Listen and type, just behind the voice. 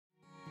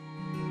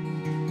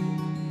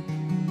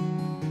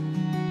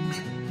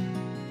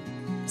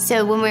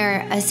So when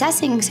we're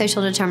assessing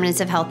social determinants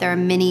of health, there are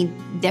many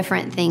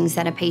different things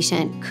that a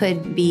patient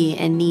could be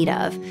in need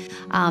of.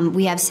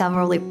 We have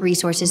several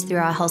resources through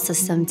our health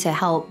system to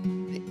help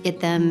get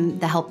them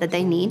the help that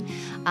they need.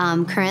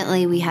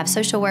 Currently, we have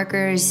social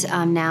workers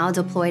now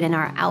deployed in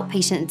our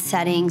outpatient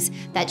settings.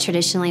 That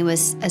traditionally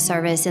was a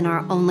service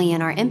only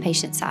in our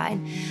inpatient side.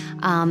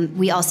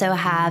 We also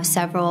have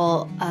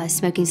several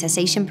smoking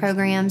cessation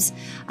programs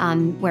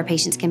where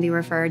patients can be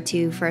referred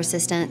to for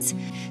assistance.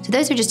 So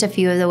those are just a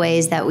few of the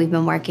ways that we've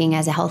been working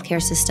as a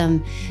healthcare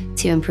system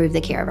to improve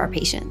the care of our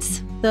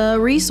patients. The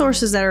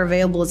resources that are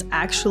available is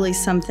actually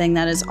something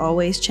that is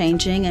always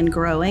changing and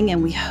growing,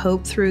 and we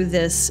hope through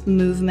this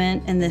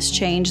movement and this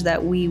change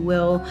that we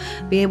will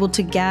be able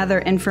to gather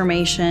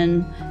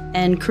information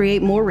and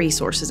create more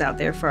resources out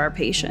there for our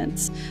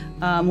patients.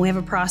 We have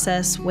a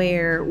process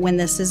where when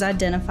this is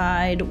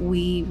identified,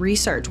 we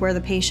research where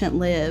the patient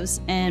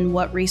lives and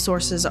what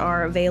resources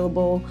are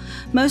available,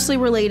 mostly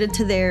related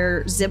to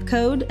their zip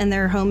code and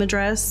their home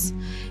address,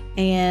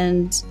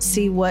 and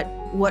see what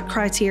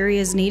criteria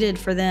is needed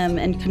for them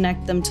and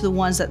connect them to the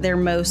ones that they're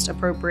most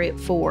appropriate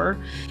for,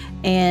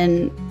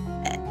 and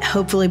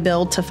hopefully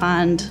build to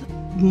find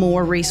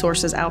more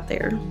resources out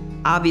there.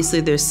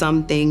 Obviously, there's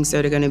some things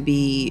that are going to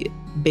be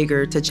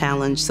bigger to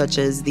challenge, such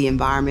as the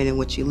environment in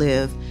which you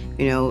live.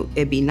 You know,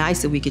 it'd be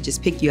nice if we could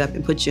just pick you up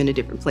and put you in a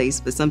different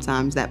place, but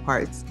sometimes that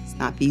part's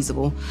not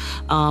feasible.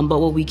 But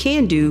what we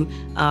can do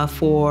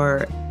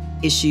for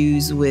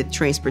issues with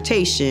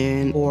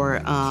transportation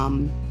or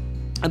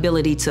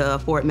ability to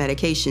afford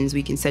medications,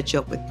 we can set you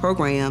up with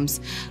programs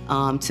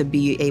to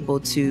be able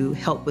to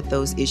help with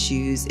those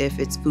issues. If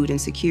it's food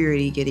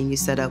insecurity, getting you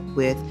set up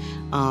with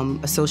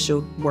a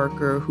social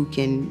worker who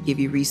can give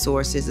you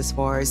resources as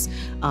far as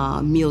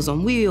Meals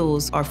on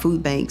Wheels or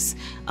food banks,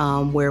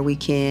 where we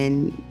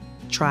can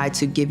try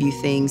to give you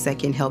things that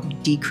can help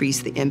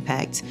decrease the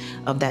impact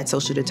of that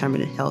social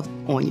determinant of health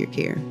on your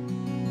care.